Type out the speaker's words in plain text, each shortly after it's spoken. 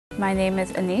My name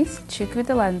is Anyse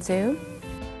Chukwudelenzu.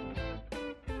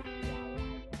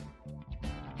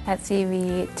 At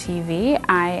CVTV,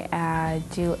 I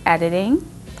do editing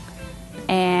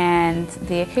and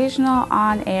the occasional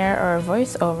on-air or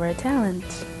voiceover talent.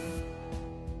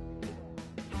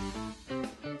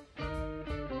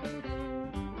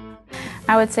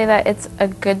 I would say that it's a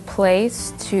good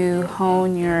place to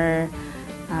hone your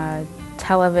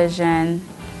television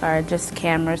or just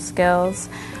camera skills.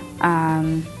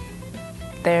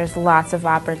 There's lots of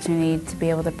opportunity to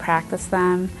be able to practice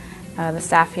them. The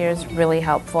staff here is really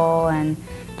helpful and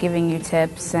giving you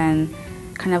tips and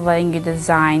kind of letting you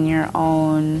design your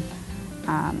own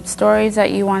stories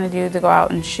that you want to do to go out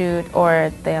and shoot,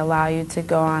 or they allow you to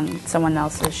go on someone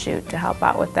else's shoot to help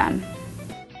out with them.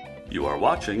 You are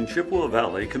watching Chippewa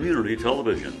Valley Community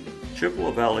Television.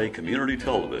 Chippewa Valley Community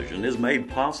Television is made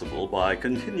possible by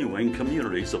continuing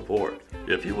community support.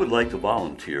 If you would like to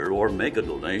volunteer or make a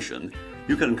donation,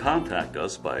 you can contact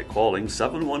us by calling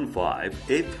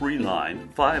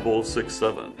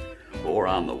 715-839-5067 or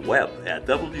on the web at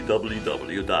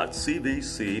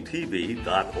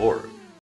www.cvctv.org.